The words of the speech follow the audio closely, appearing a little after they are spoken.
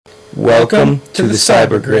Welcome to the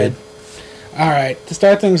Cybergrid. Alright, to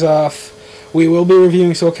start things off, we will be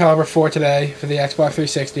reviewing Soul Calibur 4 today for the Xbox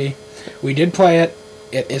 360. We did play it.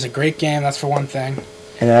 It is a great game, that's for one thing.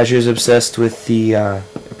 And Azure's obsessed with the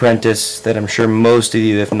Apprentice that I'm sure most of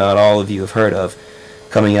you, if not all of you, have heard of,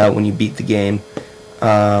 coming out when you beat the game.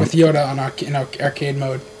 With Yoda in arcade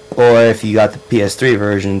mode. Or if you got the PS3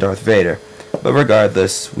 version, Darth Vader. But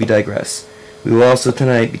regardless, we digress. We will also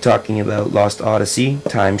tonight be talking about Lost Odyssey,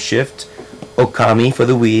 Time Shift, Okami for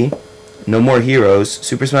the Wii, No More Heroes,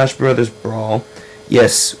 Super Smash Bros. Brawl.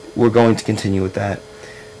 Yes, we're going to continue with that.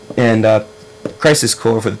 And Crisis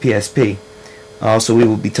Core for the PSP. Also, we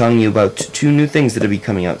will be telling you about two new things that will be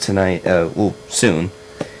coming out tonight, soon.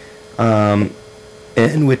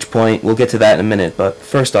 In which point, we'll get to that in a minute. But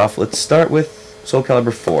first off, let's start with Soul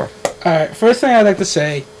Calibur 4. Alright, first thing I'd like to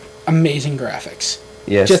say, amazing graphics.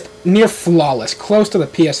 Yes. Just near flawless, close to the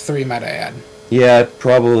PS3, might I add. Yeah,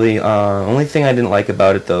 probably. Only thing I didn't like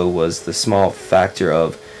about it, though, was the small factor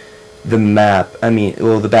of the map.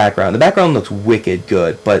 The background. The background looks wicked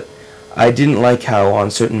good, but I didn't like how on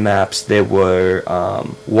certain maps there were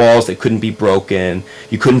walls that couldn't be broken.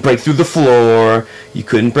 You couldn't break through the floor. You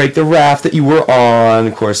couldn't break the raft that you were on.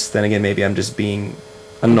 Of course, then again, maybe I'm just being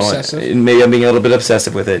annoying. Obsessive. Maybe I'm being a little bit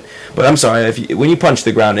obsessive with it. But I'm sorry, when you punch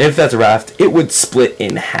the ground, if that's a raft, it would split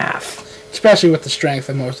in half. Especially with the strength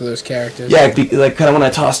of most of those characters. Yeah, like kind of when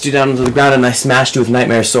I tossed you down into the ground and I smashed you with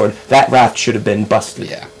Nightmare's sword, that raft should have been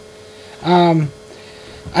busted. Yeah.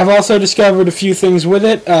 I've also discovered a few things with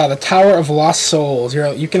it. The Tower of Lost Souls.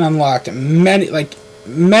 You can unlock many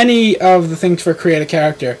of the things for create a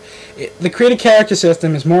character. The create a character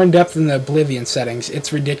system is more in depth than the Oblivion settings.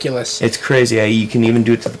 It's ridiculous. It's crazy. You can even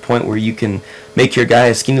do it to the point where you can make your guy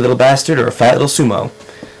a skinny little bastard or a fat little sumo.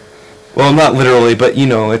 Well, not literally, but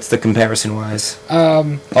it's the comparison-wise.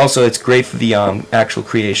 Also, it's great for the actual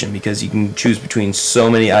creation because you can choose between so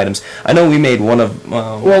many items. I know we made one of.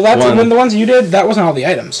 When the ones you did, that wasn't all the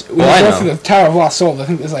items. We I go know. through the Tower of Lost Souls. I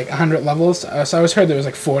think there's like 100 levels. So I always heard there was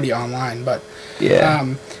like 40 online, but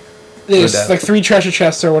yeah. There's like 3 treasure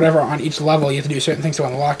chests or whatever on each level. You have to do certain things to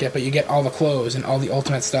unlock it, but you get all the clothes and all the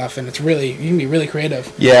ultimate stuff, and you can be really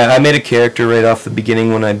creative. Yeah, I made a character right off the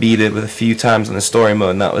beginning when I beat it with a few times in the story mode,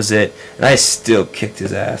 and that was it. And I still kicked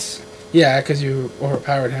his ass. Yeah, because you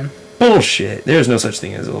overpowered him. Bullshit. There's no such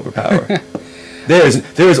thing as overpower. There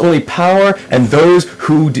is only power and those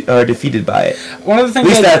who are defeated by it. One of the things At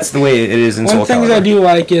least that's the way it is in Soul Calibur. One of the things I do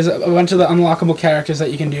like is a bunch of the unlockable characters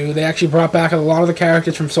that you can do. They actually brought back a lot of the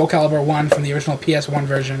characters from Soul Calibur 1 from the original PS1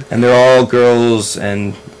 version. And they're all girls,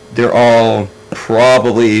 and they're all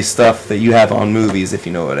probably stuff that you have on movies, if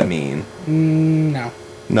you know what I mean. No.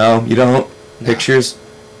 No? You don't? No. Pictures?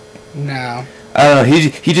 No. I don't know.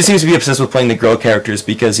 He just seems to be obsessed with playing the girl characters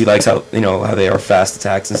because he likes how they are fast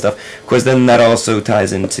attacks and stuff. Of course, then that also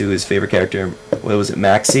ties into his favorite character. What was it,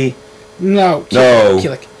 Maxi? No.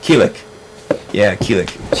 Keelik. Yeah,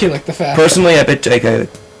 Keelik. Keelik the fast. Personally, I bet him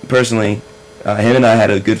and I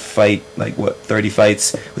had a good fight, 30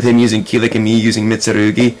 fights with him using Keelik and me using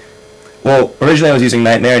Mitsurugi. Well, originally I was using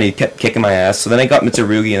Nightmare and he kept kicking my ass, so then I got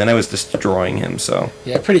Mitsurugi and then I was destroying him, so.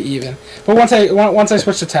 Yeah, pretty even. But once I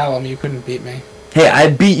switched to Talum, you couldn't beat me. Hey,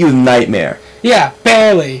 I beat you with Nightmare. Yeah,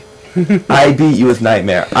 barely. I beat you with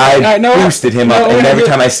Nightmare. I boosted him up, and every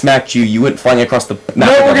time I smacked you, you went flying across the map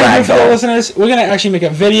like a we're gonna do for the ragdoll. listeners? We're gonna actually make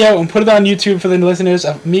a video and put it on YouTube for the listeners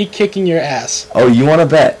of me kicking your ass. Oh, you want to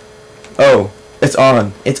bet? Oh, it's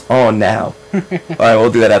on. It's on now. Alright,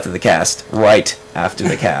 we'll do that after the cast. Right after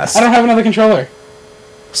the cast. I don't have another controller.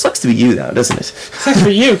 Sucks to be you now, doesn't it? Sucks for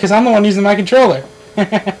you, because I'm the one using my controller. Well,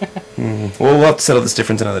 we'll have to settle this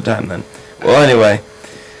difference another time then. Well, anyway.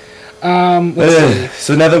 Let's see.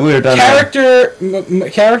 So now that we're done.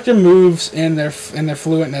 Character moves in their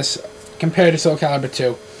fluentness compared to Soul Calibur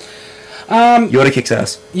 2. Yoda kicks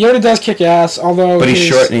ass. Yoda does kick ass, although. But he's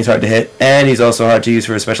short and he's hard to hit, and he's also hard to use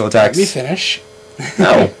for his special attacks. Let me finish.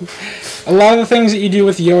 No. A lot of the things that you do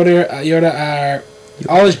with Yoda are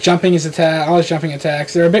all his jumping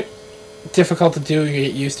attacks. They're a bit difficult to do. You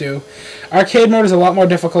get used to. Arcade mode is a lot more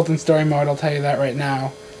difficult than story mode. I'll tell you that right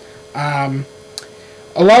now.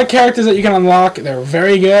 A lot of characters that you can unlock, they're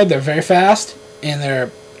very good. They're very fast, and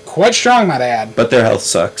they're quite strong, might I add. But their health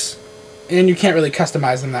sucks. And you can't really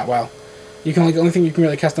customize them that well. The only thing you can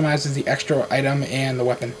really customize is the extra item and the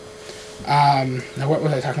weapon. Now what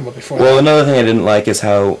was I talking about before? Well, another thing I didn't like is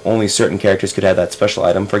how only certain characters could have that special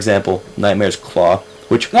item. For example, Nightmare's Claw,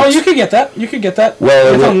 which. No, you could get that. Well, you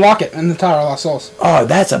have to unlock it in the Tower of Lost Souls. Oh,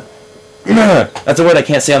 that's a word I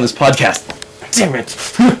can't say on this podcast. Damn it.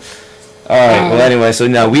 All right. Well, anyway, so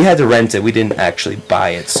now we had to rent it. We didn't actually buy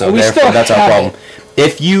it, so therefore that's our problem.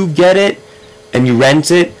 if you get it and you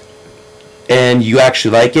rent it and you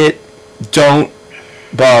actually like it, don't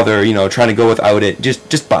bother, trying to go without it.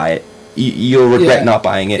 Just buy it. You'll regret not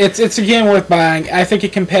buying it. It's a game worth buying. I think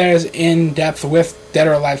it compares in depth with Dead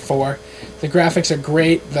or Alive 4. The graphics are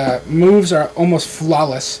great. The moves are almost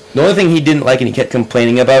flawless. The only thing he didn't like and he kept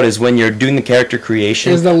complaining about is when you're doing the character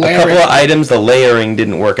creation, is the layering. A couple of items, the layering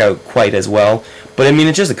didn't work out quite as well. But I mean,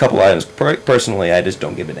 it's just a couple items. Personally, I just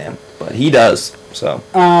don't give a damn. But he does, so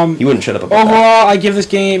he wouldn't shut up about that. Overall, I give this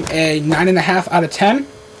game a 9.5 out of 10.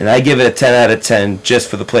 And I give it a 10 out of 10 just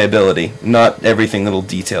for the playability. Not everything little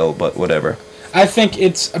detail, but whatever. I think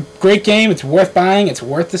it's a great game. It's worth buying. It's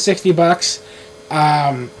worth the $60.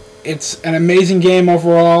 It's an amazing game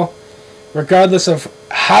overall, regardless of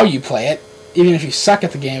how you play it. Even if you suck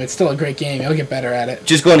at the game, it's still a great game. You'll get better at it.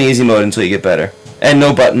 Just go on easy mode until you get better. And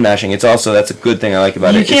no button mashing. That's a good thing I like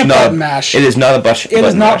about it. You can't button mash. It is not a button mash. It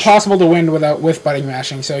is not possible to win with button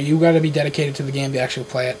mashing, so you got to be dedicated to the game to actually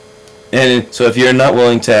play it. And so if you're not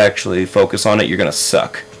willing to actually focus on it, you're going to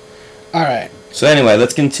suck. Alright. So anyway,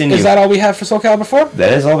 let's continue. Is that all we have for Soul Calibur 4?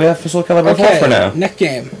 That is all we have for Soul Calibur 4 for now. Next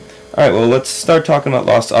game. Alright, well, let's start talking about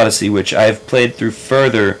Lost Odyssey, which I've played through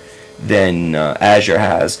further than Azure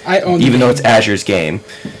has. I own even though it's Azure's game.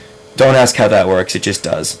 Don't ask how that works, it just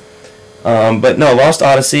does. But no, Lost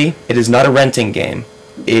Odyssey, it is not a renting game.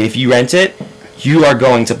 If you rent it, you are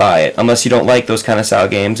going to buy it, unless you don't like those kind of style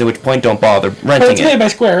games, at which point don't bother renting it. But it's made by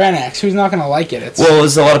Square Enix. Who's not going to like it? Well,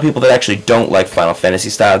 there's a lot of people that actually don't like Final Fantasy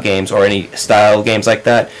style games or any style games like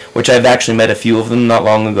that, which I've actually met a few of them not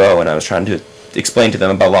long ago, and I was trying to explain to them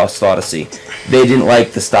about Lost Odyssey. They didn't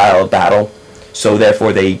like the style of battle, so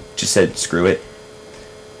therefore they just said screw it.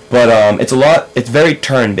 But it's very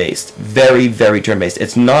turn-based. Very, very turn-based.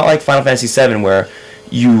 It's not like Final Fantasy VII where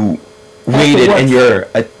you waited and your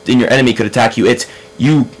enemy could attack you.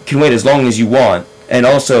 You can wait as long as you want. And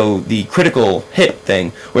also the critical hit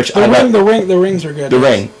thing, which the rings are good. The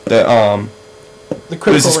ring. The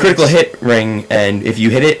there's this critical hit ring, and if you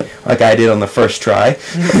hit it like I did on the first try,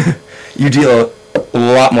 you deal a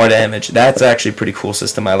lot more damage. That's actually a pretty cool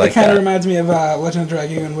system. I like that. It kind of reminds me of Legend of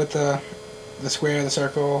Dragoon with the square, the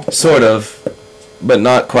circle. Sort of, but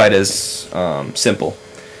not quite as simple.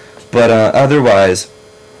 But otherwise,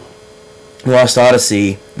 Lost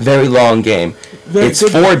Odyssey, very long game. It's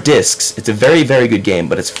 4 discs. It's a very, very good game,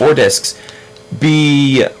 but it's 4 discs.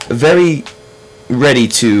 Be very ready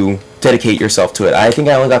to dedicate yourself to it. I think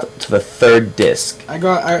I only got to the 3rd disc. I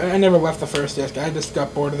never left the first disc. I just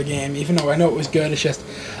got bored of the game, even though I know it was good. It's just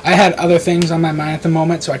I had other things on my mind at the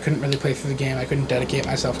moment, so I couldn't really play through the game. I couldn't dedicate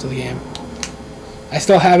myself to the game. I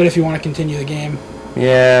still have it if you want to continue the game.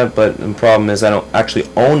 Yeah, but the problem is I don't actually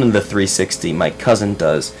own the 360. My cousin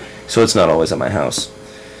does, so it's not always at my house.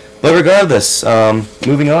 But regardless,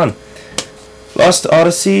 moving on. Lost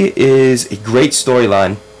Odyssey is a great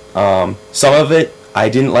storyline. Some of it, I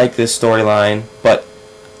didn't like this storyline, but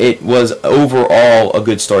it was overall a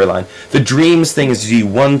good storyline. The dreams thing is the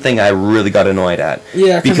one thing I really got annoyed at.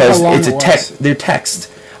 Yeah, because it's a text. They're text.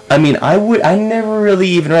 I mean, I never really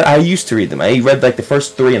even read. I used to read them. I read like the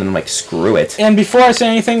first 3, and then I'm like, screw it. And before I say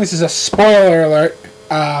anything, this is a spoiler alert.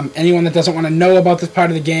 Anyone that doesn't want to know about this part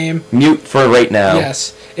of the game, mute for right now.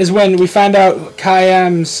 Yes, is when we find out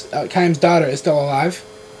Khaim's daughter is still alive.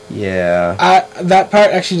 Yeah. That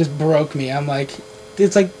part actually just broke me. I'm like,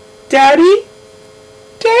 it's like, Daddy.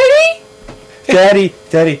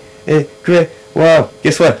 Wow,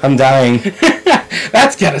 guess what? I'm dying.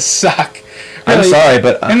 That's gotta suck. Really. I'm sorry,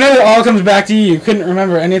 but... and then it all comes back to you. You couldn't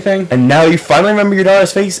remember anything. And now you finally remember your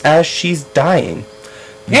daughter's face as she's dying.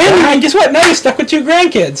 And guess what? Now you're stuck with 2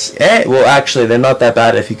 grandkids. Well, actually, they're not that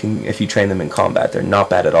bad if you train them in combat. They're not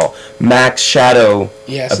bad at all. Max Shadow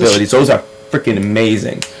abilities, those are freaking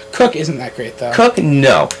amazing. Cook isn't that great, though. Cook,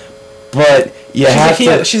 no. But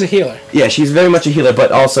she's a healer. Yeah, she's very much a healer,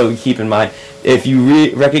 but also keep in mind, if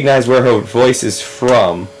you recognize where her voice is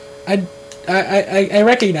from... I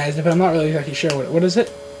recognized it, but I'm not really exactly sure what is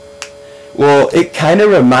it. Well, it kind of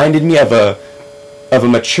reminded me of a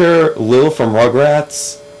mature Lil from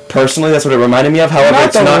Rugrats. Personally, that's what it reminded me of. However,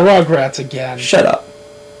 it's not Rugrats again. Shut up.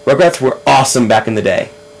 Rugrats were awesome back in the day.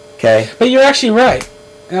 Okay. But you're actually right.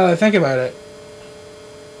 Now that I think about it,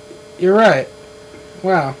 you're right.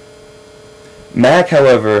 Wow. Mac,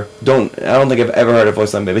 however, I don't think I've ever heard a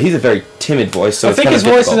voice on him, but he's a very timid voice, so I think his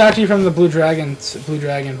voice is actually from the Blue Dragon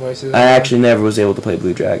voices. I actually never was able to play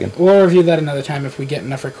Blue Dragon. We'll review that another time if we get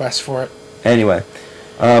enough requests for it. Anyway,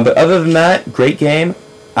 but other than that, great game.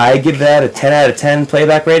 I give that a 10 out of 10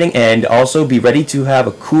 playback rating, and also be ready to have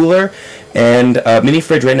a cooler and a mini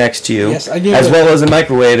fridge right next to you, Yes, I do. as well as a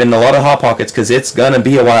microwave and a lot of Hot Pockets, because it's gonna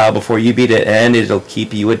be a while before you beat it, and it'll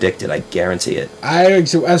keep you addicted. I guarantee it. I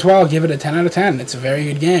as well give it a 10 out of 10. It's a very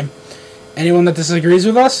good game. Anyone that disagrees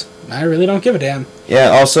with us, I really don't give a damn.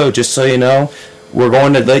 Yeah. Also, just so you know, we're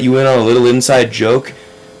going to let you in on a little inside joke.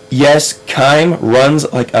 Yes, Kime runs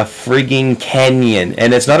like a frigging canyon,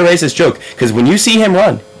 and it's not a racist joke, because when you see him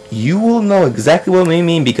run, you will know exactly what we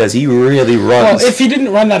mean, because he really runs. Well, if he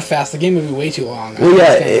didn't run that fast, the game would be way too long. Well,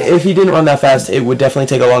 yeah, if he didn't run that fast, it would definitely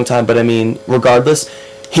take a long time, but I mean, regardless,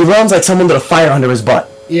 he runs like someone lit a fire under his butt.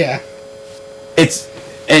 Yeah.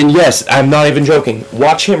 And yes, I'm not even joking.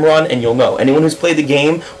 Watch him run and you'll know. Anyone who's played the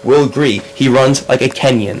game will agree. He runs like a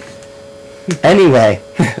Kenyan. Anyway,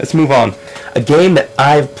 let's move on. A game that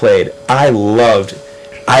I've played, I loved.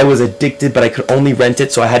 I was addicted, but I could only rent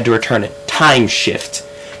it, so I had to return it. Time Shift.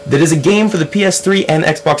 That is a game for the PS3 and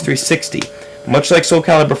Xbox 360. Much like Soul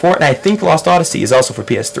Calibur 4, and I think Lost Odyssey is also for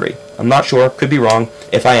PS3. I'm not sure, could be wrong.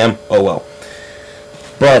 If I am, oh well.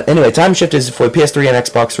 But anyway, Time Shift is for PS3 and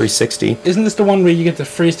Xbox 360. Isn't this the one where you get to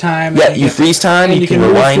freeze time? Yeah, you freeze time, you can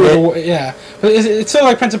rewind it. Yeah, but it's sort of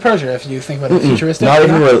like Prince of Persia if you think about it futuristic.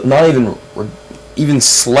 Not even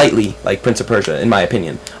slightly like Prince of Persia, in my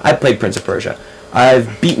opinion. I've played Prince of Persia.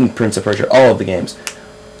 I've beaten Prince of Persia, all of the games.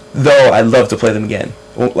 Though I'd love to play them again.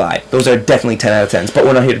 Won't lie. Those are definitely 10 out of 10s, but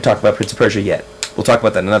we're not here to talk about Prince of Persia yet. We'll talk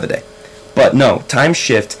about that another day. But no, Time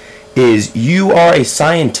Shift is you are a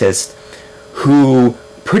scientist who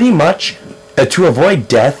pretty much, to avoid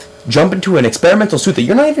death, jump into an experimental suit that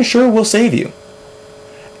you're not even sure will save you.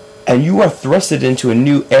 And you are thrusted into a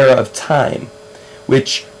new era of time,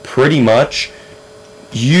 which pretty much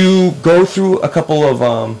you go through a couple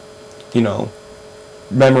of,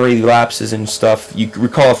 memory lapses and stuff. You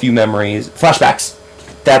recall a few memories. Flashbacks.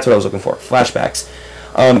 That's what I was looking for. Flashbacks.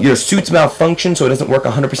 Your suit's malfunction, so it doesn't work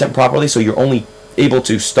 100% properly, so you're only able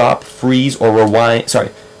to stop, freeze, or rewind. Sorry,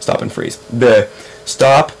 stop and freeze.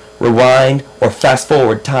 Stop, rewind, or fast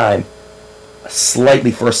forward time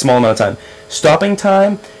slightly for a small amount of time. Stopping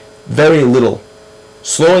time, very little.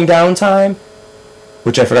 Slowing down time,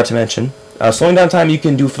 which I forgot to mention. Slowing down time you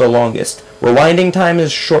can do for the longest. Rewinding time is a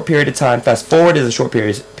short period of time. Fast forward is a short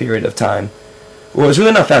period of time. Well, it's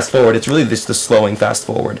really not fast forward. It's really just the slowing fast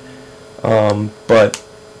forward. But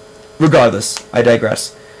regardless, I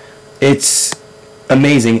digress. It's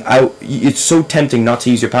amazing. It's so tempting not to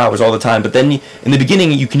use your powers all the time, but then in the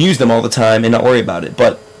beginning you can use them all the time and not worry about it.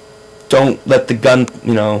 But don't let the gun,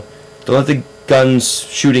 don't let the guns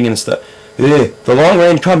shooting and stuff. The long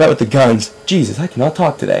range combat with the guns. Jesus, I cannot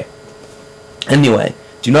talk today. Anyway,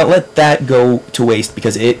 do not let that go to waste,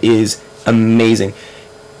 because it is amazing.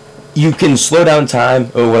 You can slow down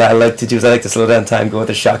time. Oh, what I like to do is I like to slow down time, go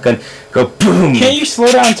with a shotgun, go boom. Can't you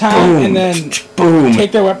slow down time boom, and then boom.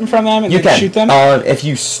 take their weapon from them and you then can. shoot them? If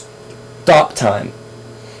you stop time,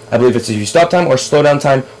 I believe it's if you stop time or slow down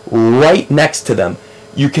time right next to them,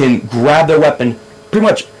 you can grab their weapon, pretty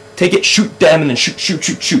much take it, shoot them, and then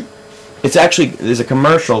shoot. It's actually, there's a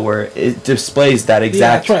commercial where it displays that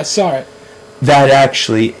exact. Yeah, that's right, I saw it. That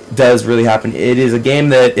actually does really happen. It is a game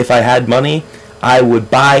that if I had money, I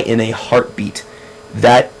would buy in a heartbeat.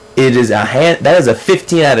 That is a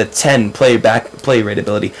 15 out of 10 play rate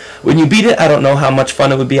ability. When you beat it, I don't know how much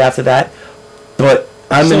fun it would be after that, but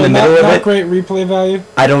I'm in the middle of it. Not great replay value?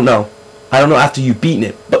 I don't know after you've beaten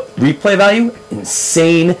it, but replay value,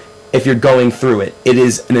 insane if you're going through it. It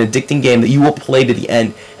is an addicting game that you will play to the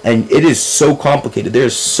end, and it is so complicated.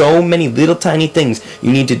 There's so many little tiny things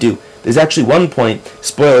you need to do. There's actually one point,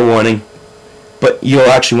 spoiler warning, but you'll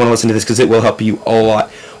actually want to listen to this because it will help you a lot.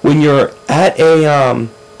 When you're at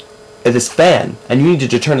this fan, and you need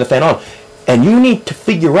to turn the fan on, and you need to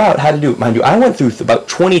figure out how to do it. Mind you, I went through about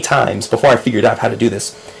 20 times before I figured out how to do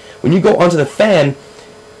this. When you go onto the fan,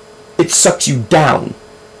 it sucks you down.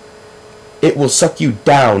 It will suck you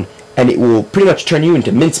down, and it will pretty much turn you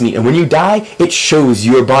into mincemeat. And when you die, it shows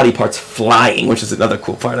your body parts flying, which is another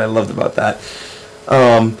cool part I loved about that.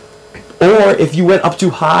 Or if you went up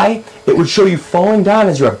too high, it would show you falling down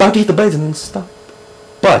as you're about to hit the blades and then stop.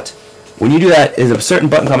 But when you do that, there's a certain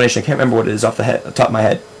button combination. I can't remember what it is off the top of my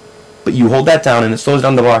head. But you hold that down and it slows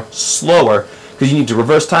down the bar slower because you need to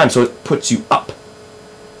reverse time so it puts you up.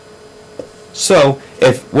 So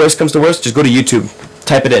if worst comes to worst, just go to YouTube,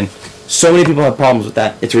 type it in. So many people have problems with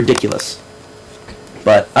that. It's ridiculous.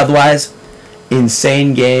 But otherwise,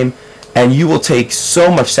 insane game. And you will take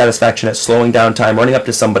so much satisfaction at slowing down time, running up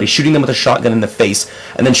to somebody, shooting them with a shotgun in the face,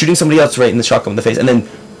 and then shooting somebody else right in the shotgun in the face, and then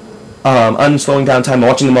unslowing down time and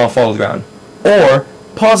watching them all fall to the ground. Or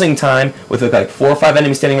pausing time with like 4 or 5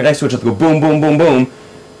 enemies standing right next to each other, go boom, boom, boom, boom,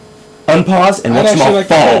 unpause, and watch them all fall. I'd actually like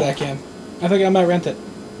to play that game. I think I might rent it.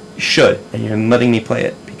 You should, and you're letting me play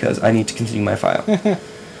it because I need to continue my file.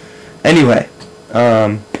 Anyway,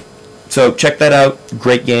 so check that out.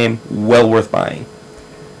 Great game, well worth buying.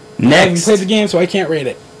 I haven't Next, played the game, so I can't rate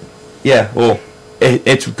it. yeah, well,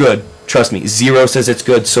 it's good. Trust me. Zero says it's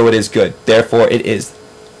good, so it is good. Therefore, it is.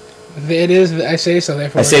 It is. I say so.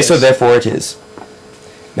 Therefore, I say so. Therefore, it is.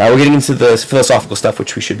 Now we're getting into the philosophical stuff,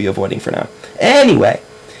 which we should be avoiding for now. Anyway,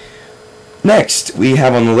 next we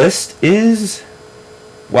have on the list is.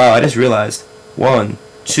 Wow, I just realized 1,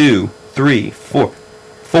 2, 3, 4.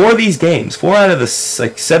 4 of these games. 4 out of the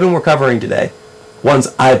 7 we're covering today. Ones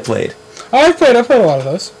I've played. Oh, I've played a lot of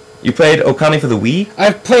those. You played Okami for the Wii?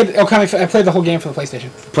 I played the whole game for the PlayStation.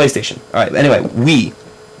 PlayStation. All right. Anyway, Wii.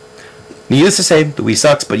 Needless to say, the Wii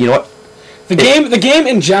sucks, but you know what? The game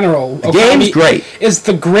in general, The game's great. Is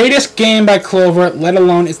the greatest game by Clover, let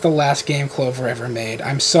alone it's the last game Clover ever made.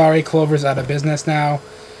 I'm sorry, Clover's out of business now.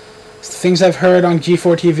 Things I've heard on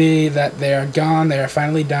G4 TV that they are gone, they are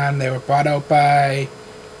finally done. They were bought out by,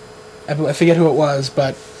 I forget who it was,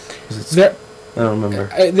 but I don't remember.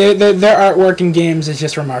 their artwork in games is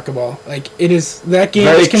just remarkable. Like, it is, that game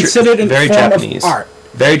Very is considered a very form Japanese. of art.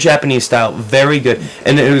 Very Japanese style, very good.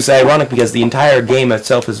 And it was ironic because the entire game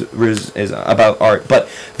itself is about art. But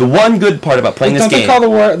the one good part about playing this game... Don't they call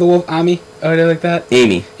the wolf Ami? Or they like that?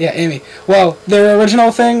 Amy. Yeah, Amy. Well, their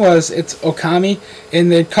original thing was it's Okami,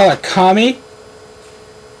 and they'd call it Kami.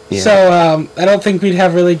 Yeah. So, I don't think we'd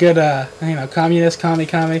have really good, communist,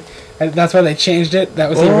 Kami. And that's why they changed it. That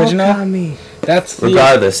was the original. Okami. That's the...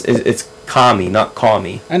 Regardless, it's Kami, not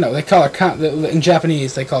Kami. I know, they call her in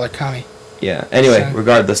Japanese, they call her Kami. Yeah. Anyway, So-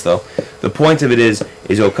 regardless though, the point of it is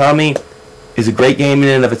Okami is a great game in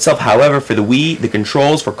and of itself. However, for the Wii, the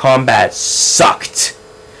controls for combat sucked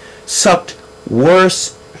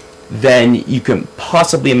worse than you can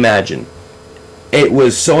possibly imagine. It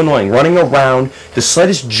was so annoying. Running around, the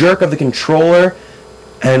slightest jerk of the controller,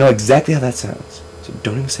 and I know exactly how that sounds. So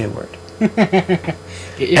don't even say a word. Get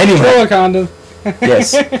your Anyway. controller condom.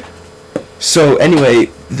 Yes. So anyway,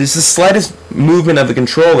 there's the slightest movement of the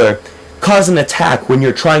controller cause an attack when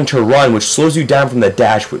you're trying to run, which slows you down from the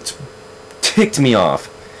dash, which ticked me off.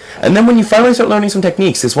 And then when you finally start learning some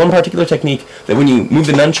techniques, there's one particular technique that when you move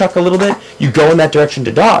the nunchuck a little bit, you go in that direction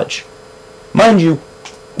to dodge. Mind you,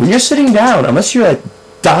 when you're sitting down, unless you're a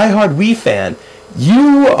diehard Wii fan,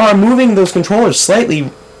 you are moving those controllers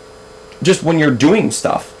slightly just when you're doing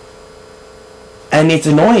stuff. And it's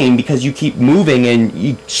annoying because you keep moving and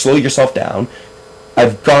you slow yourself down.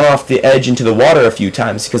 I've gone off the edge into the water a few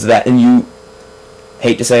times because of that, and you,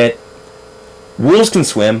 hate to say it, rules can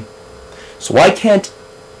swim, so why can't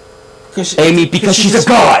Amy, because she's a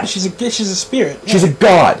god. She's a spirit. Yeah. She's a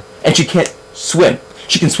god, and she can't swim.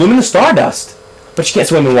 She can swim in the stardust, but she can't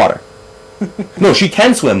swim in water. No, she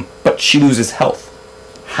can swim, but she loses health.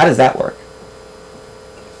 How does that work?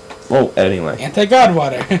 Well, anyway. Anti-god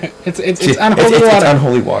water. it's unholy water. It's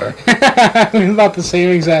unholy water. Not the same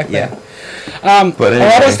exact thing. Yeah. A But lot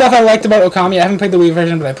anyway. of stuff I liked about Okami, I haven't played the Wii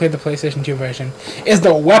version, but I played the PlayStation 2 version, is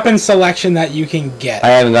the weapon selection that you can get. I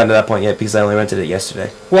haven't gotten to that point yet because I only rented it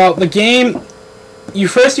yesterday. Well, the game, you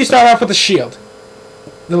start off with the shield.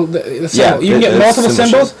 The symbol. You can get multiple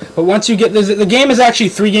symbols, but once you get... The game is actually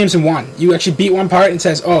 3 games in 1. You actually beat one part and it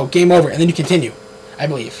says, oh, game over, and then you continue, I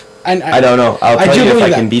believe. I don't know. I'll tell you if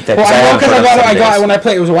I can beat that. Well, I know because I got it it when I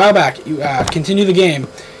played. It was a while back. You continue the game,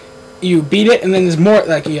 you beat it, and then there's more.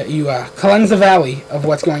 Like you cleanse the valley of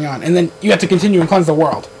what's going on, and then you have to continue and cleanse the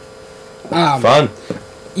world. Fun.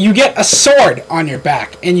 You get a sword on your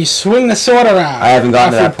back, and you swing the sword around. I haven't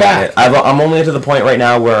gotten to off that your point back. yet. I'm only to the point right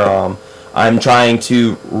now where I'm trying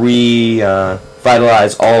to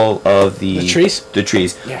revitalize all of the trees? The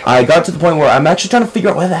trees. Yeah. I got to the point where I'm actually trying to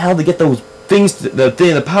figure out where the hell to get those things,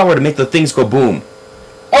 the power to make the things go boom.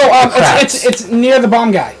 Oh, it's near the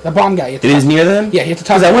bomb guy. The bomb guy. It is near them? Yeah, you have to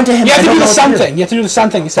talk. Because I went to him. You have I to don't do the know what sun to do. thing. You have to do the sun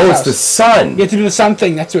thing. Oh, it's the sun. You have to do the sun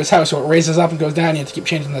thing next to his house, so it raises up and goes down. You have to keep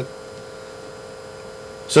changing the.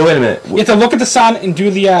 So wait a minute. You have to look at the sun and do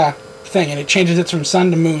the thing, and it changes it from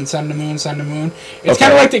sun to moon, sun to moon, sun to moon. It's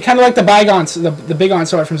Okay. kind of like the Bygone, the Big-On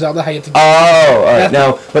sword from Zelda. How you have to. Oh, all right. That's-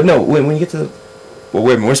 Now, but no, when you get to the... Well,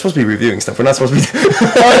 wait a minute. We're supposed to be reviewing stuff. We're not supposed to be...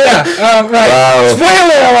 Oh yeah, right. Wow.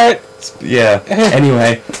 Spoiler alert. Yeah.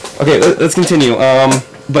 Anyway, okay, let's continue.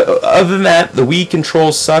 But other than that, the Wii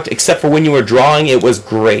controls sucked, except for when you were drawing, it was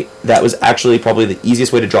great. That was actually probably the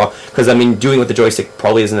easiest way to draw, because, I mean, doing it with the joystick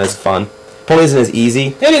probably isn't as fun. Probably isn't as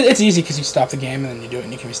easy. It's easy because you stop the game and then you do it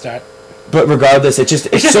and you can restart. But regardless, it's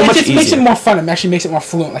so much it just easier. makes it more fun. It actually makes it more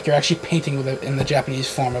fluent, like you're actually painting with it in the Japanese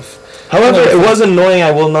form of. However, it was annoying.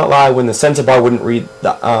 I will not lie. When the sensor bar wouldn't read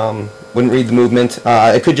the movement,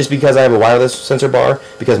 it could just be because I have a wireless sensor bar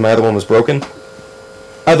because my other one was broken.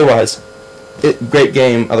 Otherwise, great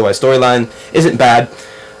game. Otherwise, storyline isn't bad.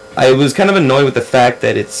 I was kind of annoyed with the fact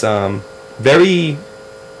that it's very.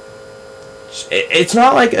 It's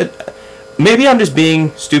not like a. Maybe I'm just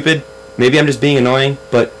being stupid. Maybe I'm just being annoying,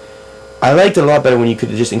 but I liked it a lot better when you could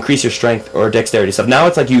just increase your strength or dexterity stuff. Now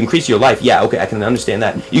it's like you increase your life. Yeah, okay, I can understand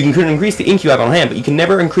that. You can increase the ink you have on hand, but you can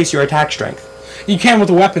never increase your attack strength. You can with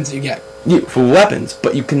the weapons that you get. For weapons,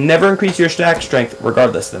 but you can never increase your attack strength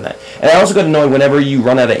regardless than that. And I also got annoyed whenever you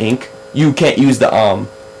run out of ink, you can't use the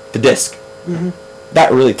disc. Mm-hmm.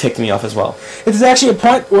 That really ticked me off as well. It's actually a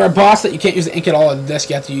point where a boss that you can't use the ink at all on the disc.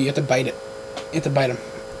 You have to bite it. You have to bite him.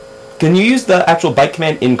 Can you use the actual bite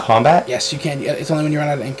command in combat? Yes, you can. It's only when you run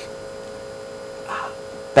out of ink.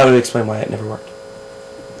 That would explain why it never worked.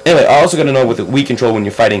 Anyway, I also got to know with the Wii control when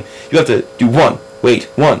you're fighting, you have to do one, wait.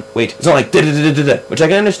 It's not like da-da-da-da-da-da, which I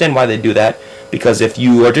can understand why they do that, because if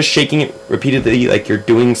you are just shaking it repeatedly like you're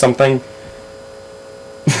doing something,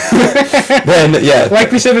 then, yeah.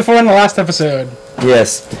 Like we said before in the last episode.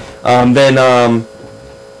 Yes. Then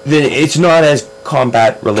it's not as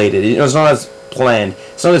combat related. It's not as planned.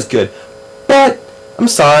 It's not as good. But, I'm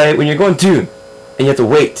sorry, when you're going doom, and you have to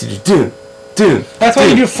wait to do doom. That's why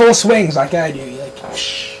you do full swings like I do. You like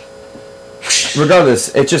whoosh, whoosh.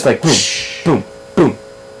 Regardless, it's just like boom, boom, boom.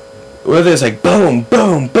 Whether it's like boom,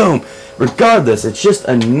 boom, boom. Regardless, it's just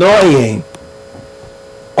annoying.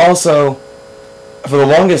 Also, for the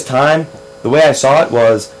longest time, the way I saw it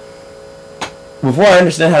was, before I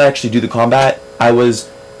understand how to actually do the combat, I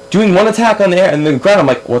was doing one attack on the air and the ground. I'm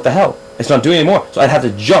like, what the hell? It's not doing anymore. So I'd have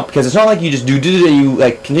to jump, because it's not like you just do you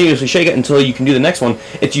like continuously shake it until you can do the next one.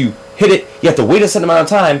 It's you hit it, you have to wait a certain amount of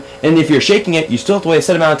time, and if you're shaking it, you still have to wait a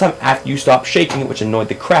certain amount of time after you stop shaking it, which annoyed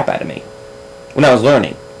the crap out of me when I was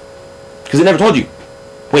learning. Because it never told you,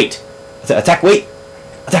 wait, attack, wait,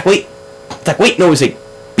 attack, wait, attack, wait. No, it's like,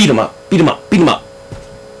 beat him up.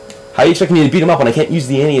 How are you expecting me to beat him up when I can't use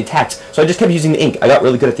any attacks? So I just kept using the ink. I got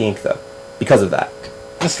really good at the ink, though, because of that.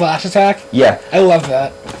 The slash attack? Yeah. I love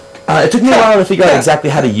that. It took me a while to figure out exactly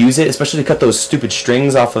how to use it, especially to cut those stupid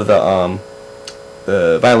strings off of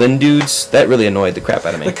the violin dudes. That really annoyed the crap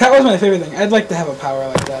out of me. The cut was my favorite thing. I'd like to have a power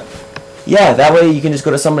like that. Yeah, that way you can just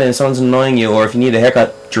go to somebody and someone's annoying you, or if you need a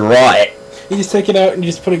haircut, draw it. You just take it out and you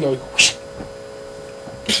just put it going. Whoosh.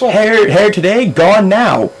 Hair today, gone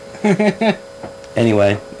now.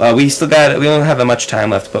 Anyway, we only have that much time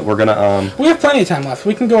left, but we're gonna We have plenty of time left.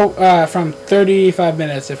 We can go from 35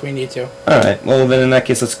 minutes if we need to. All right. Well, then in that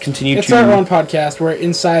case, let's continue. It's our own podcast. We're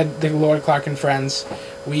inside the Lord Clark and Friends.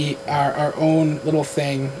 We are our own little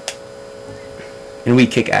thing. And we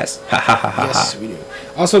kick ass. Ha ha ha ha. Yes, we do.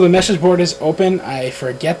 Also, the message board is open. I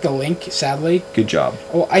forget the link, sadly. Good job.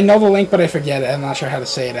 Well, I know the link, but I forget it. I'm not sure how to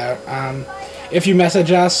say it out. If you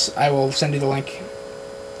message us, I will send you the link.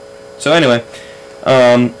 So anyway,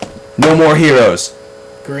 No More Heroes.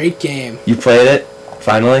 Great game. You played it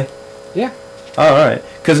finally? Yeah. Oh, all right.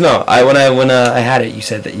 Cause no, when I had it, you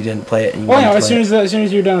said that you didn't play it. And you well, no. As soon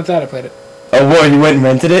as you were done with that, I played it. Oh, what? You went and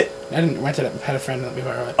rented it? I didn't rent it. I had a friend let me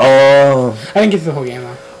borrow it. Oh. I didn't get to the whole game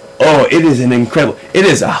though. Oh, it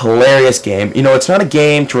is a hilarious game. You know, it's not a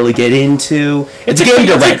game to really get into. It's a game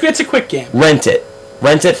to rent. It's a quick game. Rent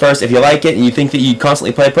it first. If you like it and you think that you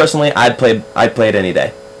constantly play it personally, I'd play it any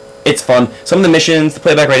day. It's fun. Some of the missions, the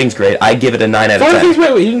playback rating's great. I give it a 9 out of 10.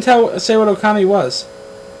 Wait, you didn't say what Okami was.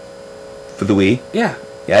 For the Wii? Yeah.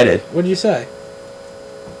 Yeah, I did. What did you say?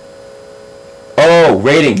 Oh,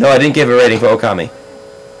 rating. No, I didn't give a rating for Okami.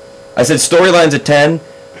 I said storyline's a 10.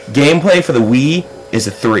 Gameplay for the Wii is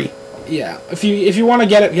a 3. Yeah. If you want to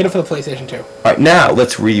get it for the PlayStation 2. Alright, now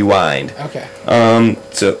let's rewind. Okay.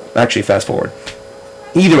 So, actually, fast forward.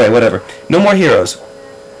 Either way, whatever. No More Heroes.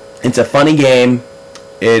 It's a funny game.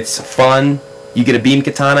 It's fun. You get a beam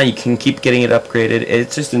katana. You can keep getting it upgraded.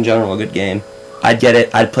 It's just, in general, a good game. I'd get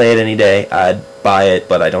it. I'd play it any day. I'd buy it,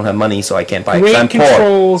 but I don't have money, so I can't buy it because I'm poor.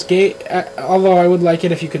 Controls, although I would like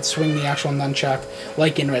it if you could swing the actual nunchuck,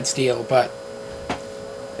 like in Red Steel, but...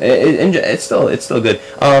 It's still good.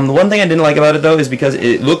 The one thing I didn't like about it though is because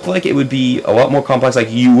it looked like it would be a lot more complex. Like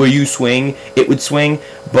where you swing, it would swing,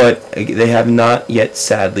 but they have not yet,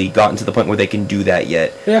 sadly, gotten to the point where they can do that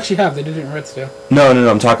yet. They actually have. They did it in Red Steel. No.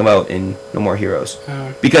 I'm talking about in No More Heroes.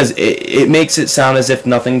 Because it makes it sound as if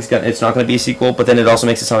it's not gonna be a sequel, but then it also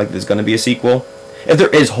makes it sound like there's gonna be a sequel. If there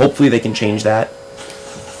is, hopefully they can change that.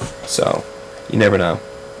 So, you never know.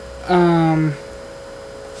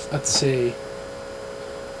 Let's see.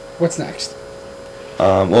 What's next?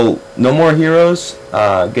 Well, No More Heroes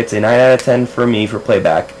gets a 9 out of 10 for me for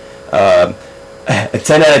playback. A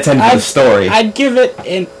 10 out of 10 for the story. I'd give it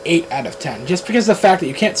an 8 out of 10, just because of the fact that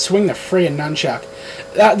you can't swing the friggin' nunchuck.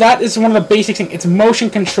 That is one of the basic things. It's motion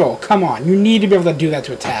control. Come on, you need to be able to do that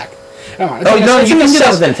to attack. Come on. No, you can do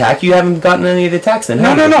that with an attack. You haven't gotten any of the attacks then,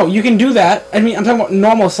 No, you can do that. I mean, I'm talking about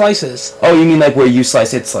normal slices. Oh, you mean like where you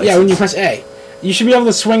slice it, slice? Yeah, when you press A. You should be able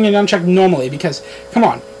to swing your nunchuck normally, because, come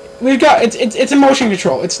on, it's a motion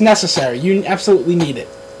control. It's necessary. You absolutely need it.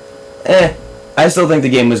 I still think the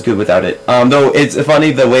game was good without it. Though it's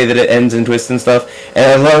funny the way that it ends and twists and stuff, and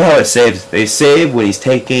I love how it saves. They save when he's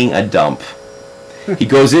taking a dump. He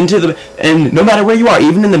goes into the, and no matter where you are,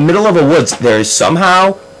 even in the middle of a woods, there is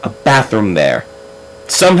somehow a bathroom there.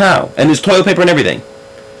 Somehow. And there's toilet paper and everything.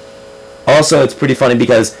 Also, it's pretty funny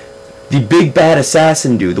because the big bad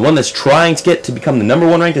assassin dude, the one that's trying to get to become the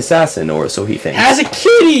 #1 ranked assassin, or so he thinks, Has a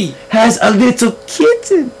kitty! has a little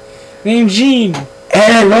kitten Named Jean.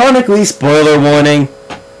 And ironically, spoiler warning,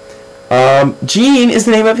 Jean is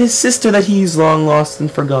the name of his sister that he's long lost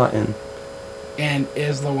and forgotten. And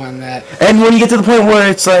is the one that... And when you get to the point where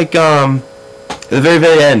it's like, at the very,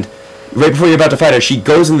 very end, right before you're about to fight her, she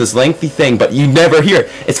goes in this lengthy thing, but you never hear it.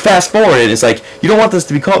 It's fast forwarded. It's like, you don't want this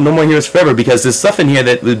to be called No More Heroes Forever, because there's stuff in here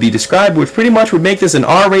that would be described which pretty much would make this an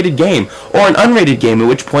R-rated game, or an unrated game, at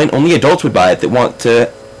which point only adults would buy it that want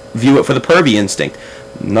to view it for the pervy instinct.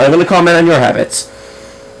 I'm not going to comment on your habits,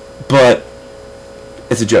 but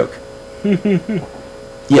it's a joke.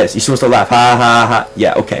 Yes, you're supposed to laugh. Ha ha ha.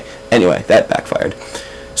 Yeah, okay. Anyway, that backfired.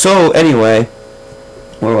 So, anyway,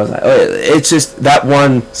 where was I? Oh, it's just that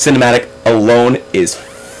one cinematic alone is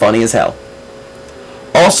funny as hell.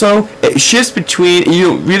 Also, it shifts between,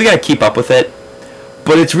 you really gotta keep up with it,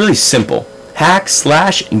 but it's really simple. Hack,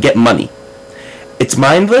 slash, and get money. It's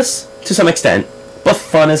mindless to some extent, but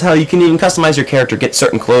fun as hell. You can even customize your character, get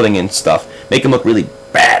certain clothing and stuff, make him look really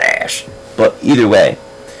badass. But either way,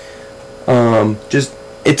 just,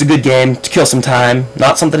 it's a good game to kill some time.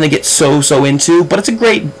 Not something to get so into, but it's a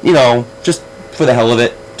great, just for the hell of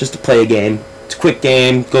it, just to play a game. It's a quick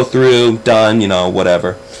game, go through, done,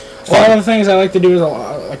 whatever. One of the things I like to do is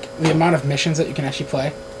like the amount of missions that you can actually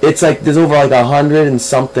play. It's like there's over like 100 and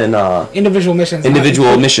something individual missions.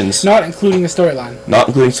 Missions. Not including the storyline. Not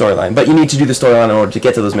including storyline, but you need to do the storyline in order to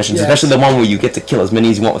get to those missions, yes. Especially the one where you get to kill as many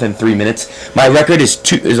as you want within 3 minutes. My record is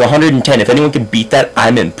 110. If anyone can beat that,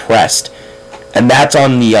 I'm impressed. And that's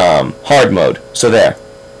on the hard mode. So there.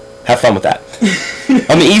 Have fun with that.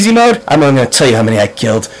 On the easy mode, I'm not going to tell you how many I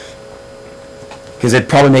killed, because it'd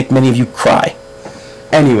probably make many of you cry.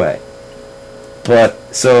 Anyway, but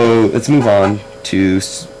so let's move on to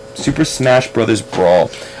Super Smash Bros.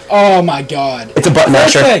 Brawl. Oh my god. It's a button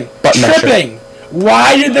masher. Tripping.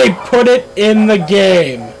 Why did they put it in the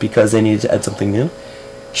game? Because they needed to add something new.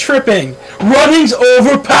 Tripping. Running's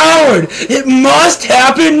overpowered. It must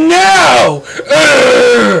happen now.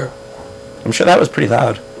 Urgh! I'm sure that was pretty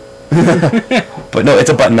loud. But no, it's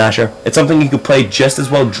a button masher. It's something you could play just as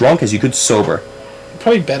well drunk as you could sober.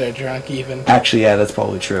 Probably better drunk, even. Actually, yeah, that's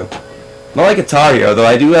probably true. Not like Guitar Hero, though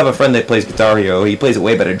I do have a friend that plays Guitar Hero. He plays it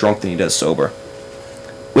way better drunk than he does sober.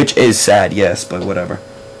 Which is sad, yes, but whatever.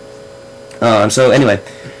 So anyway,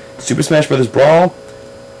 Super Smash Bros. Brawl,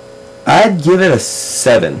 I'd give it a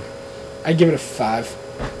 7. I'd give it a 5.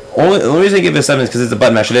 The only reason I give it a 7 is because it's a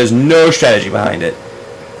button masher. There's no strategy behind it.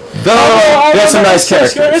 Though there's some nice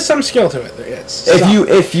characters. There's some skill to it.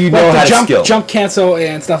 If you know how to skill. Jump cancel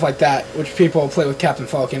and stuff like that, which people play with Captain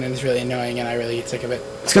Falcon and is really annoying, and I really get sick of it.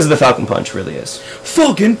 It's because of the Falcon Punch, really is.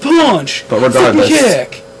 Falcon Punch! But regardless.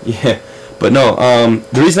 Kick! Yeah. But no,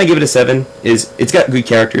 the reason I give it a 7 is it's got good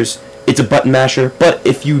characters. It's a button masher, but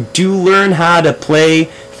if you do learn how to play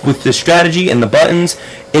with the strategy and the buttons,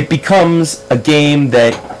 it becomes a game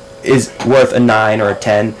that is worth a 9 or a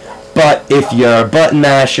 10. But if you're a button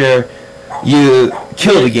masher, you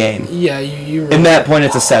kill the game. Yeah, you In that point,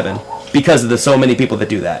 it's a 7 because of the so many people that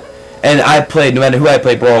do that. And I played, no matter who I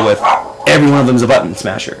play Brawl with, every one of them is a button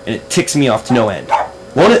smasher, and it ticks me off to no end.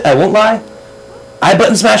 I won't lie. I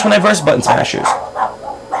button smash when I verse button smashers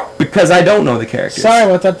because I don't know the characters. Sorry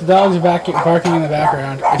about that. The dogs are barking in the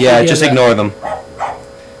background. Yeah, just ignore them.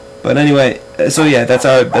 But anyway, so yeah, that's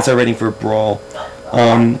our rating for Brawl.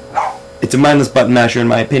 It's a mindless button masher in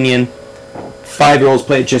my opinion. 5-year-olds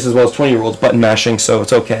play it just as well as 20-year-olds button mashing, so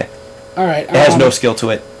it's okay. Alright. It has no skill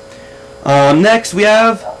to it. Next we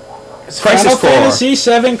have Crisis Core. Final Fantasy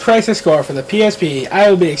VII Crisis Core for the PSP.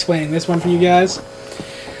 I will be explaining this one for you guys.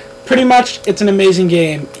 Pretty much, it's an amazing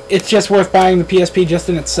game. It's just worth buying the PSP just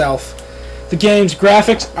in itself. The game's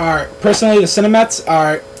graphics are, personally, the cinemats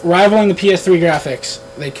are rivaling the PS3 graphics.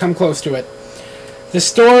 They come close to it. The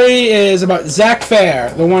story is about Zack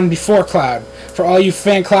Fair, the one before Cloud. For all you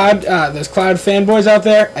those Cloud fanboys out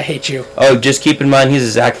there, I hate you. Oh, just keep in mind he's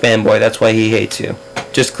a Zack fanboy. That's why he hates you.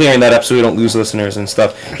 Just clearing that up so we don't lose listeners and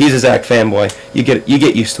stuff. He's a Zack fanboy. You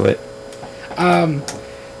get used to it.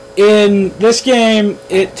 In this game,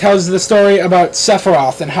 it tells the story about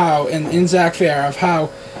Sephiroth and how, in Zack Fair, of how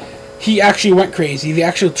he actually went crazy. The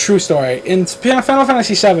actual true story. In Final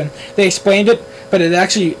Fantasy VII, they explained it, but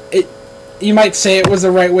you might say it was the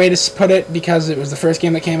right way to put it because it was the first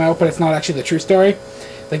game that came out, but it's not actually the true story.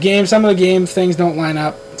 Some of the game things don't line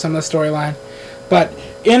up, some of the storyline. But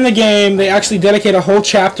in the game, they actually dedicate a whole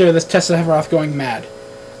chapter to this Sephiroth going mad.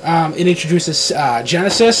 It introduces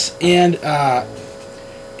Genesis and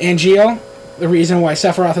Angeal. The reason why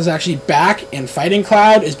Sephiroth is actually back and fighting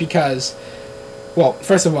Cloud is because, well,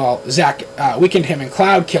 first of all, Zack weakened him and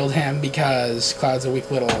Cloud killed him because Cloud's a weak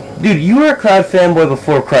little... Dude, you were a Cloud fanboy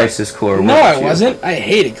before Crisis Core, No, I wasn't. I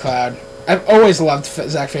hated Cloud. I've always loved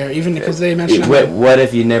Zack Fair, even because they mentioned him. What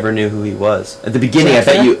if you never knew who he was? At the beginning,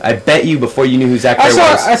 I bet you before you knew who Zack Fair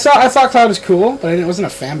was. I thought Cloud was cool, but I wasn't a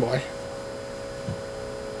fanboy.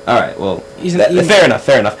 Alright, well, fair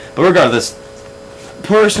enough. But regardless,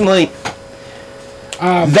 personally,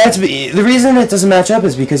 that's the reason it doesn't match up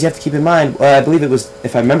is because you have to keep in mind, I believe it was,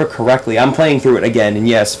 if I remember correctly, I'm playing through it again, and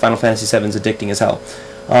yes, Final Fantasy VII is addicting as hell.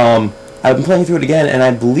 I've been playing through it again, and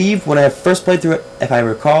I believe when I first played through it, if I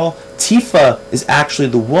recall, Tifa is actually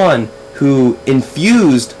the one who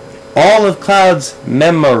infused all of Cloud's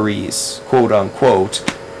memories, quote unquote.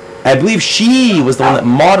 I believe she was the one that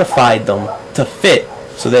modified them to fit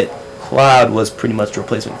so that Cloud was pretty much the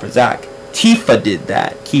replacement for Zack. Tifa did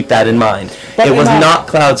that. Keep that in mind. But it was not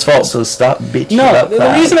Cloud's fault, so stop bitching about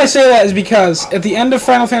Cloud. The reason I say that is because at the end of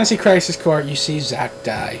Final Fantasy Crisis Core, you see Zack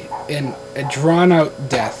die in a drawn-out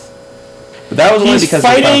death. But that was only because of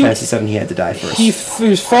Final Fantasy VII he had to die first. He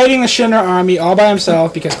was fighting the Shinra army all by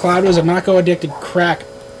himself because Cloud was a narco-addicted crack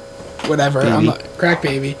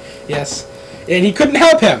baby, yes. And he couldn't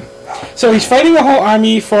help him. So he's fighting the whole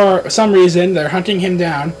army for some reason. They're hunting him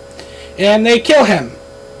down. And they kill him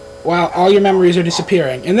while all your memories are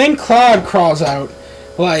disappearing. And then Cloud crawls out,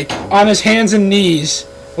 like, on his hands and knees,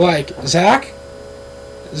 like, Zack?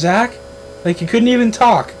 Like, he couldn't even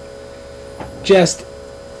talk. Just...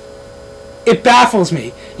 It baffles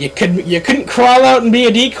me. You couldn't crawl out and be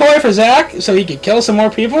a decoy for Zack so he could kill some more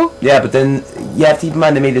people? Yeah, but then you have to keep in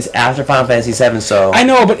mind they made this after Final Fantasy VII, so... I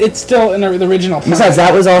know, but it's still in the original plan. Besides,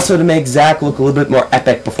 that was also to make Zack look a little bit more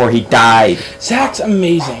epic before he died. Zack's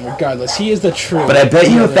amazing, regardless. He is the truth. But I bet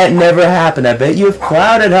you if that never happened, I bet you if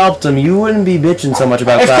Cloud had helped him, you wouldn't be bitching so much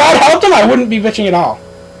about Cloud. If Cloud helped him, I wouldn't be bitching at all.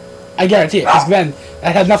 I guarantee it, because then I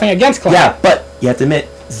had nothing against Cloud. Yeah, but you have to admit,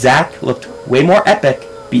 Zack looked way more epic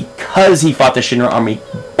because he fought the Shinra army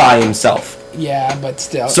by himself. Yeah, but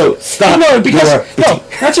still. So, stop. No,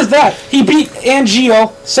 not just that. He beat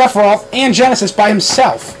Angeal, Sephiroth, and Genesis by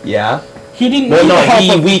himself. Yeah? He didn't need the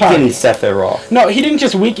help of the party. Sephiroth. No, he didn't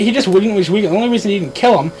just weaken. He just weakened. The only reason he didn't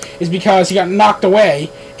kill him is because he got knocked away,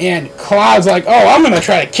 and Cloud's like, "Oh, I'm gonna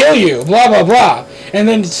try to kill you," blah blah blah, and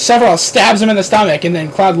then Sephiroth stabs him in the stomach, and then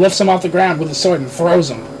Cloud lifts him off the ground with a sword and throws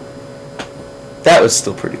him. That was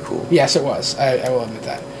still pretty cool. Yes, it was. I will admit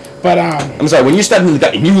that. But I'm sorry. When you stab him in the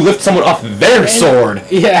gut and you lift someone off their sword.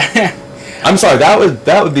 Yeah. I'm sorry.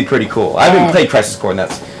 That would be pretty cool. I haven't played Crisis Core, and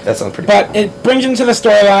that sounds pretty. But it brings into the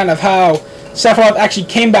storyline of how Sephiroth actually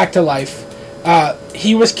came back to life.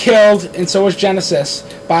 He was killed, and so was Genesis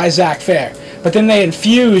by Zack Fair. But then they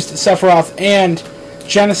infused Sephiroth and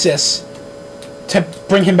Genesis to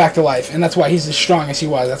bring him back to life, and that's why he's as strong as he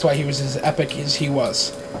was. That's why he was as epic as he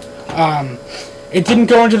was. It didn't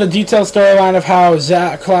go into the detailed storyline of how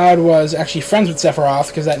Cloud was actually friends with Sephiroth,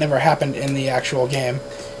 because that never happened in the actual game.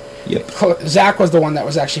 Yep. Zack was the one that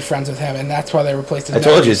was actually friends with him, and that's why they replaced his memories.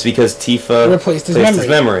 I told you, it's because Tifa replaced his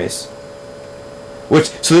memories.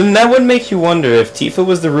 So then that would make you wonder if Tifa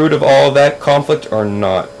was the root of all that conflict or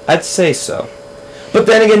not. I'd say so. But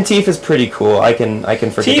then again, Tifa's pretty cool. I can forgive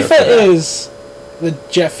her for that. Tifa is the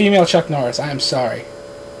female Chuck Norris. I am sorry.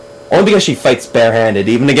 Only because she fights barehanded.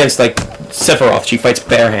 Even against, like, Sephiroth, she fights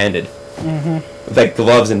barehanded. Mm-hmm. With, like,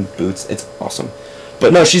 gloves and boots. It's awesome.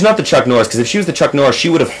 But no, she's not the Chuck Norris, because if she was the Chuck Norris, she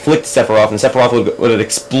would have flicked Sephiroth, and Sephiroth would have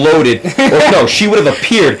exploded. Or, no, she would have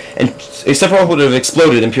appeared, and Sephiroth would have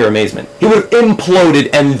exploded in pure amazement. He would have imploded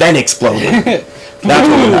and then exploded. That's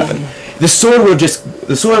what would have happened. The sword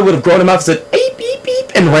would have grown him out and said, beep, beep,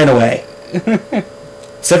 beep, and ran away.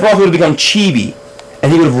 Sephiroth would have become chibi.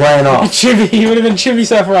 and he would have ran off. Chibi, he would have been Chibi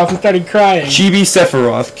Sephiroth and started crying. Chibi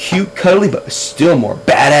Sephiroth, cute, cuddly, but still more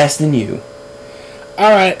badass than you.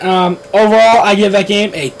 Alright, overall, I give that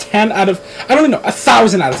game a 10 out of... I don't even know,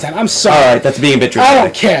 1,000 out of 10. I'm sorry. Alright, that's being a bit I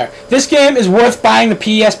don't care. This game is worth buying the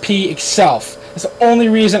PSP itself. That's the only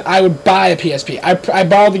reason I would buy a PSP. I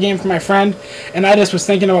borrowed the game from my friend, and I just was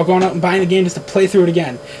thinking about going out and buying the game just to play through it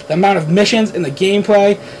again. The amount of missions and the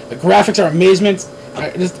gameplay, the graphics are amazement.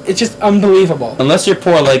 It's just unbelievable. Unless you're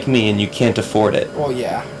poor like me and you can't afford it. Well,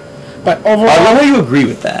 yeah. But overall... I don't know you agree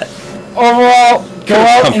with that. Overall, go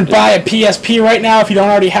out and buy a PSP right now if you don't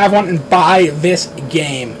already have one, and buy this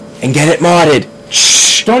game. And get it modded.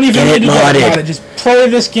 Shh. Don't even need to get it modded. Just play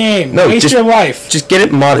this game. No, waste your life. Just get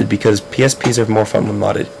it modded because PSPs are more fun when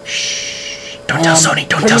modded. Shh. Don't tell Sony.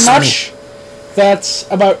 Don't tell Sony. That's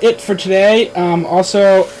about it for today.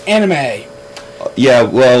 Also, anime. Yeah,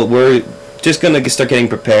 well, we're just gonna start getting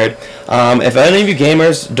prepared. If any of you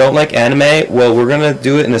gamers don't like anime, well, we're gonna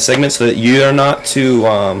do it in a segment so that you are not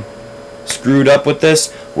too screwed up with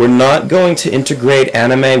this. We're not going to integrate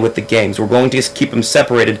anime with the games. We're going to just keep them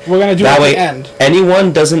separated. We're going to do it at the end.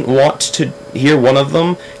 Anyone doesn't want to hear one of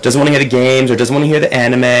them, doesn't want to hear the games, or doesn't want to hear the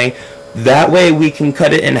anime, that way we can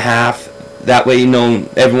cut it in half. That way,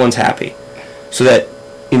 everyone's happy. So that,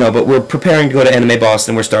 but we're preparing to go to Anime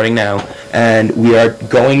Boston. We're starting now. And we are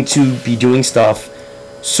going to be doing stuff.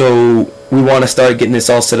 So we want to start getting this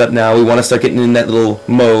all set up now. We want to start getting in that little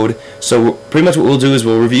mode. So pretty much what we'll do is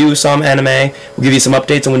we'll review some anime. We'll give you some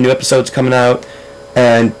updates on when new episodes are coming out.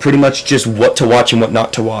 And pretty much just what to watch and what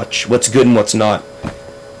not to watch. What's good and what's not.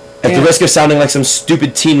 At the risk of sounding like some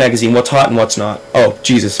stupid teen magazine, what's hot and what's not. Oh,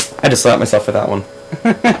 Jesus. I just slapped myself for that one.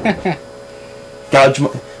 God,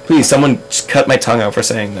 please, someone just cut my tongue out for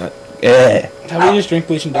saying that. How about you just drink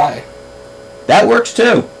bleach and die? That works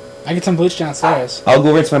too. I get some bleach downstairs. I'll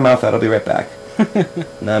go rinse my mouth out. I'll be right back.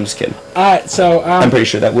 No, I'm just kidding. Alright, so... I'm pretty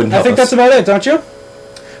sure that wouldn't help I think that's about it, don't you?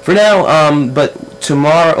 For now, but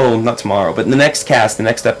tomorrow... Oh, not tomorrow, but in the next cast, the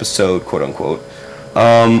next episode, quote-unquote,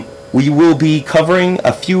 we will be covering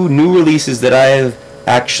a few new releases that I have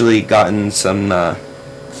actually gotten some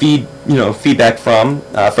feedback from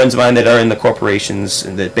friends of mine that are in the corporations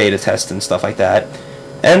and that beta test and stuff like that,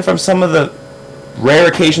 and from some of the rare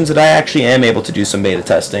occasions that I actually am able to do some beta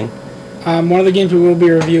testing. One of the games we will be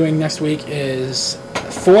reviewing next week is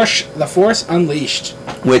The Force Unleashed,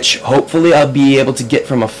 which hopefully I'll be able to get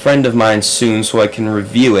from a friend of mine soon so I can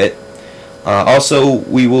review it. Also,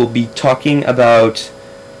 we will be talking about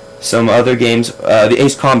some other games, the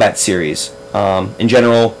Ace Combat series, in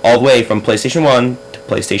general, all the way from PlayStation 1 to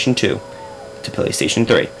PlayStation 2 to PlayStation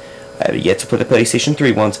 3. I have yet to put the PlayStation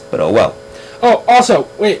 3 ones, but oh well. Oh, also,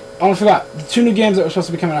 wait, I almost forgot. The 2 new games that were supposed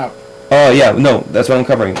to be coming out. Oh, yeah, no, that's what I'm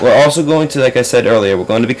covering. We're also going to, like I said earlier, we're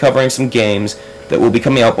going to be covering some games that will be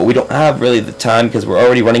coming out, but we don't have really the time because we're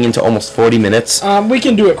already running into almost 40 minutes. We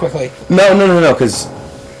can do it quickly. No, because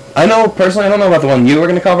I know, personally, I don't know about the one you were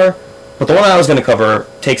going to cover, but the one I was going to cover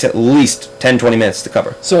takes at least 10-20 minutes to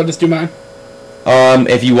cover. So just do mine?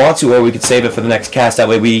 If you want to, or we could save it for the next cast, that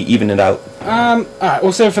way we even it out. Alright,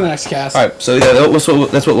 we'll save it for the next cast. Alright, so yeah, that's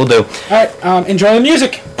what we'll do. Alright, enjoy the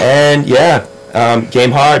music! And yeah,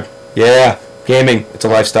 game hard. Yeah, gaming, it's a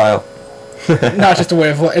lifestyle. Not just a way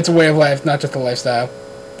of life, it's a way of life, not just a lifestyle.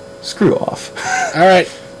 Screw off. Alright.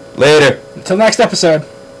 Later. Until next episode.